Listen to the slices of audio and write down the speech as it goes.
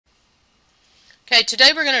Okay,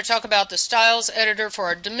 today we're going to talk about the styles editor for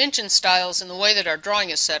our dimension styles and the way that our drawing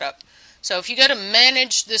is set up. So if you go to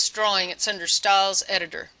manage this drawing, it's under styles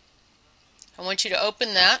editor. I want you to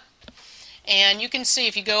open that, and you can see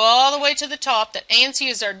if you go all the way to the top that Ansi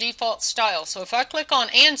is our default style. So if I click on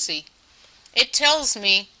Ansi, it tells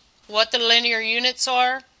me what the linear units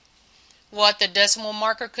are, what the decimal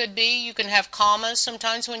marker could be. You can have commas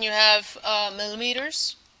sometimes when you have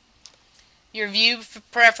millimeters. Your view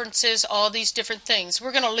preferences, all these different things.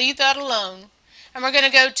 We're going to leave that alone, and we're going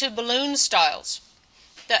to go to balloon styles.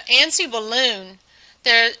 The Ansi balloon,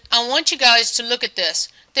 I want you guys to look at this.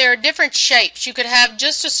 There are different shapes. You could have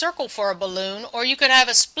just a circle for a balloon, or you could have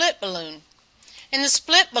a split balloon. And the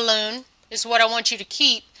split balloon is what I want you to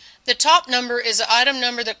keep. The top number is the item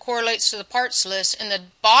number that correlates to the parts list, and the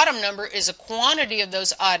bottom number is a quantity of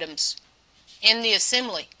those items in the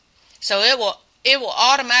assembly. So it will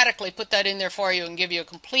automatically put that in there for you and give you a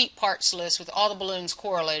complete parts list with all the balloons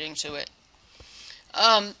correlating to it.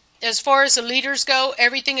 As far as the liters go,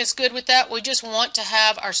 everything is good with that. We just want to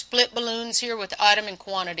have our split balloons here with item and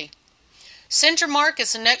quantity. Center mark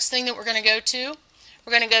is the next thing that we're going to go to.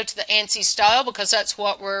 We're going to go to the Ansi style because that's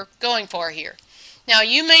what we're going for here. Now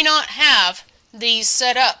you may not have these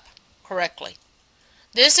set up correctly.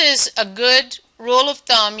 This is a good rule of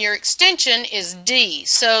thumb. Your extension is D,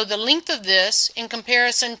 so the length of this in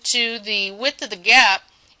comparison to the width of the gap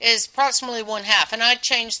is approximately 1/2, and I'd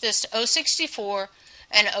change this to 0.64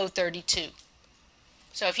 and 0.32.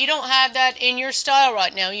 So if you don't have that in your style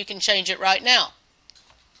right now, you can change it right now.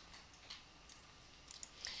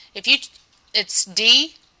 It's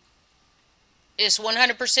D is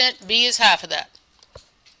 100%, B is half of that.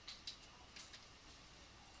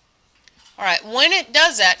 Alright, when it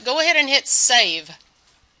does that, go ahead and hit save.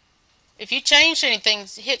 If you changed anything,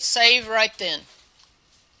 hit save right then.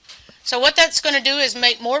 So what that's going to do is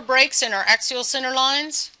make more breaks in our axial center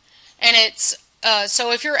lines, and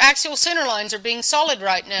so if your axial center lines are being solid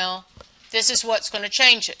right now, this is what's going to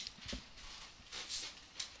change it.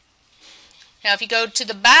 Now if you go to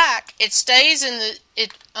the back, it stays in the,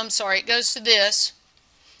 it goes to this.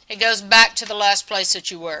 It goes back to the last place that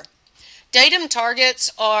you were. Datum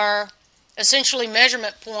targets are essentially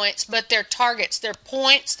measurement points, but they're targets. They're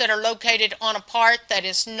points that are located on a part that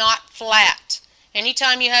is not flat.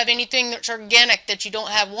 Anytime you have anything that's organic that you don't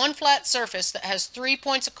have one flat surface that has 3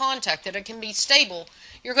 points of contact that it can be stable,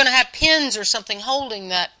 you're going to have pins or something holding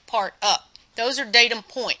that part up. Those are datum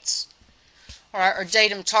points or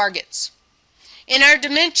datum targets. In our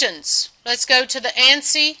dimensions, let's go to the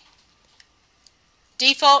Ansi,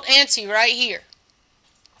 default Ansi right here.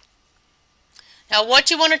 Now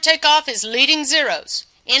what you want to take off is leading zeros.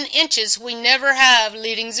 In inches, we never have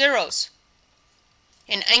leading zeros.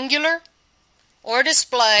 In angular or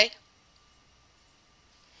display,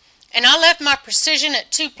 and I left my precision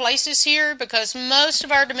at 2 places here because most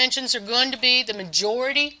of our dimensions are going to be the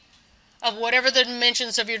majority of whatever the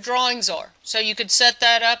dimensions of your drawings are. So you could set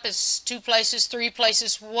that up as 2 places, 3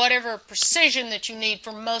 places, whatever precision that you need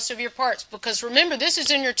for most of your parts, because remember, this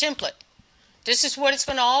is in your template. This is what it's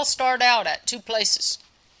going to all start out at, 2 places.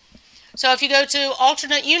 So if you go to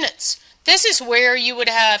alternate units, this is where you would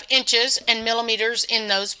have inches and millimeters in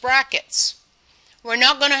those brackets. We're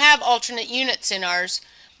not going to have alternate units in ours,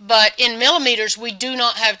 but in millimeters we do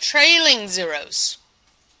not have trailing zeros.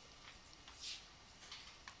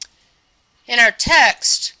 In our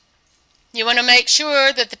text, you want to make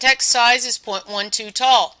sure that the text size is 0.12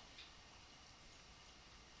 tall.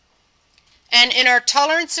 And in our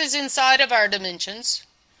tolerances inside of our dimensions,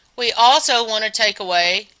 we also want to take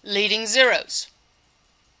away leading zeros.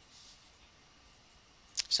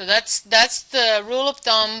 So that's the rule of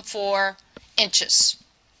thumb for inches.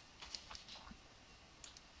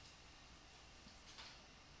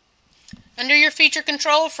 Under your feature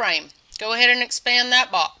control frame, go ahead and expand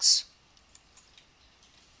that box.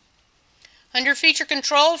 Under feature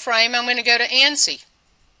control frame, I'm going to go to Ansi.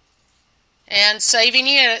 And saving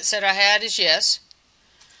the edits that I had is yes.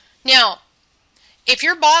 Now, if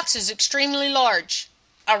your box is extremely large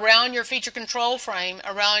around your feature control frame,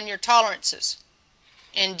 around your tolerances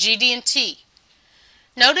in GD and T,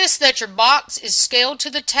 notice that your box is scaled to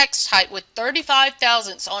the text height with 35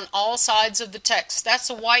 thousandths on all sides of the text. That's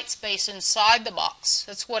a white space inside the box.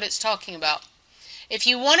 That's what it's talking about. If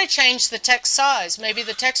you want to change the text size, maybe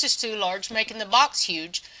the text is too large, making the box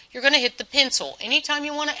huge, you're going to hit the pencil. Anytime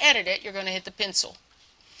you want to edit it, you're going to hit the pencil.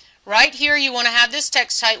 Right here, you want to have this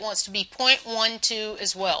text height wants to be 0.12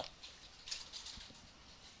 as well.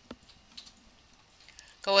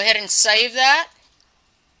 Go ahead and save that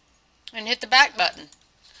and hit the back button.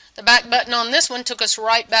 The back button on this one took us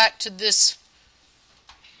right back to this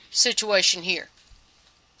situation here.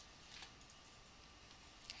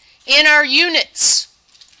 In our units,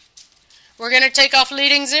 we're going to take off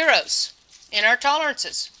leading zeros in our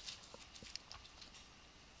tolerances.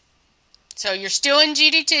 So you're still in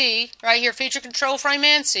GDT, right here, Feature Control Frame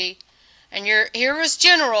Ansi, and here was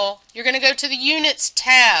General. You're going to go to the Units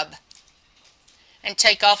tab and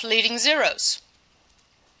take off leading zeros.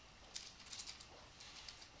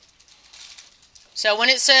 So when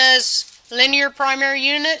it says linear primary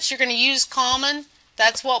units, you're going to use common.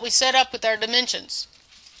 That's what we set up with our dimensions.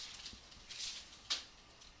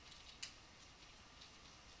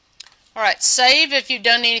 Alright, save if you've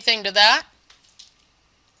done anything to that.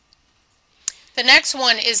 The next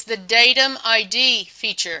one is the Datum Id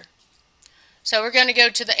feature. So we're going to go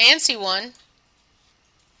to the Ansi one,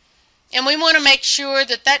 and we want to make sure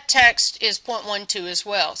that that text is 0.12 as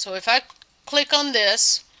well. So if I click on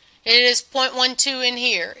this, it is 0.12 in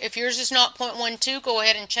here. If yours is not 0.12, go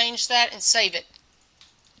ahead and change that and save it.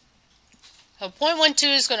 So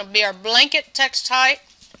 0.12 is going to be our blanket text height,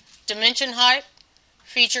 dimension height,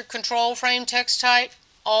 feature control frame text height,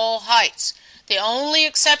 all heights. The only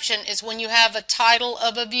exception is when you have a title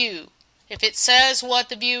of a view. If it says what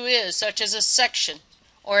the view is, such as a section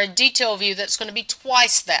or a detail view, that's going to be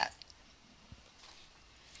twice that.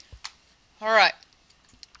 Alright.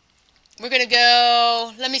 We're going to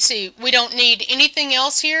go, let me see, we don't need anything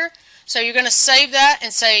else here, so you're going to save that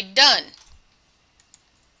and say done.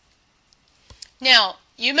 Now,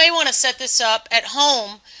 you may want to set this up at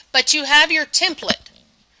home, but you have your template.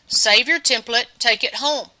 Save your template, take it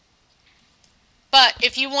home. But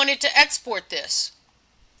if you wanted to export this,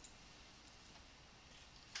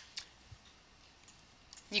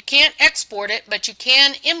 you can't export it, but you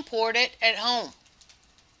can import it at home.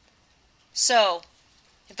 So,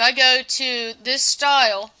 if I go to this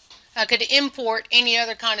style, I could import any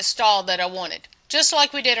other kind of style that I wanted, just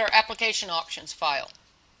like we did our application options file.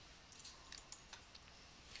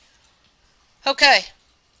 Okay.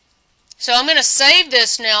 So I'm going to save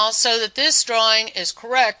this now so that this drawing is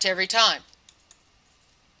correct every time.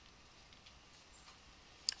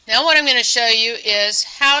 Now what I'm going to show you is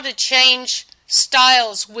how to change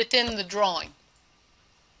styles within the drawing.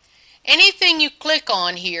 Anything you click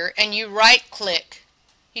on here and you right click,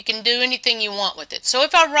 you can do anything you want with it. So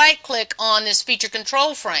if I right click on this feature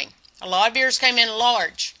control frame, a lot of yours came in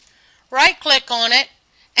large, right click on it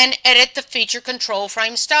and edit the feature control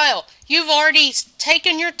frame style. You've already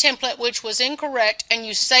taken your template, which was incorrect, and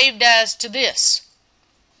you saved as to this.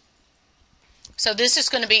 So this is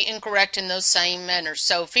going to be incorrect in those same manners.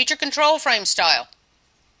 So feature control frame style.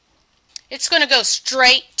 It's going to go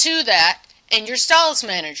straight to that in your styles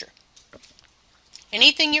manager.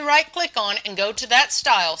 Anything you right click on and go to that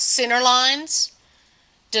style, center lines,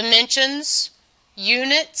 dimensions,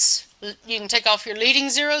 units, you can take off your leading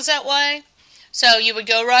zeros that way. So you would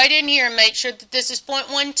go right in here and make sure that this is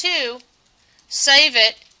 0.12, save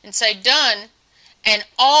it, and say done, and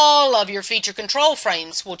all of your feature control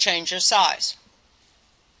frames will change their size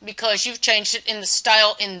because you've changed it in the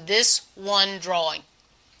style in this one drawing.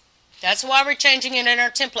 That's why we're changing it in our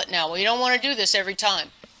template now. We don't want to do this every time.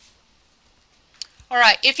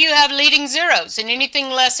 Alright, if you have leading zeros and anything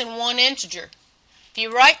less than one integer, if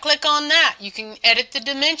you right click on that, you can edit the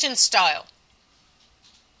dimension style.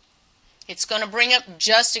 It's going to bring up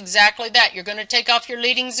just exactly that. You're going to take off your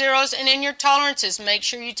leading zeros, and in your tolerances, make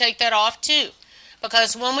sure you take that off too.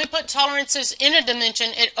 Because when we put tolerances in a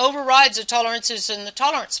dimension, it overrides the tolerances in the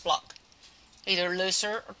tolerance block. Either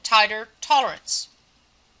looser or tighter tolerance.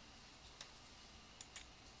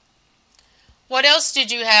 What else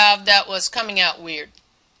did you have that was coming out weird?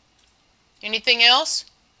 Anything else?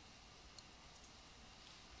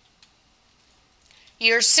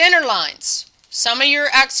 Your center lines. Some of your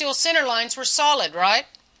axial center lines were solid, right?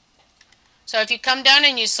 So if you come down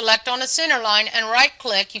and you select on a center line and right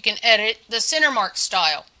click, you can edit the center mark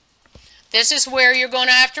style. This is where you're going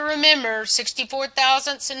to have to remember 64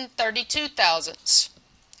 thousandths and 32 thousandths.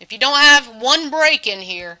 If you don't have one break in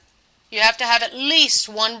here, you have to have at least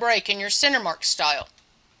one break in your center mark style.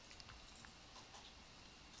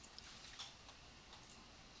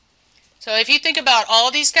 So if you think about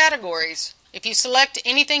all these categories, if you select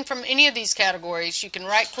anything from any of these categories, you can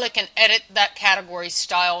right click and edit that category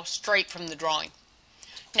style straight from the drawing.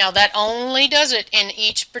 Now that only does it in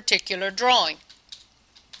each particular drawing.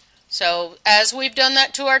 So as we've done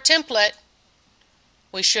that to our template,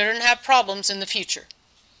 we shouldn't have problems in the future.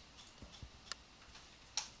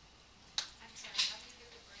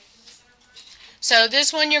 So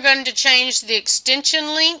this one you're going to change the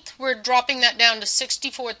extension length. We're dropping that down to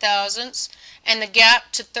 64 thousandths and the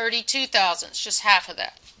gap to 32 thousandths, just half of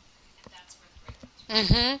that.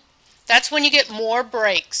 That's when you get more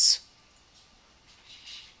breaks,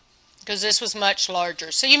 because this was much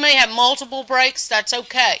larger. So you may have multiple breaks, that's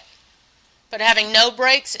okay. But having no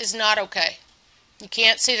breaks is not okay. You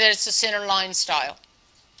can't see that it's a center line style.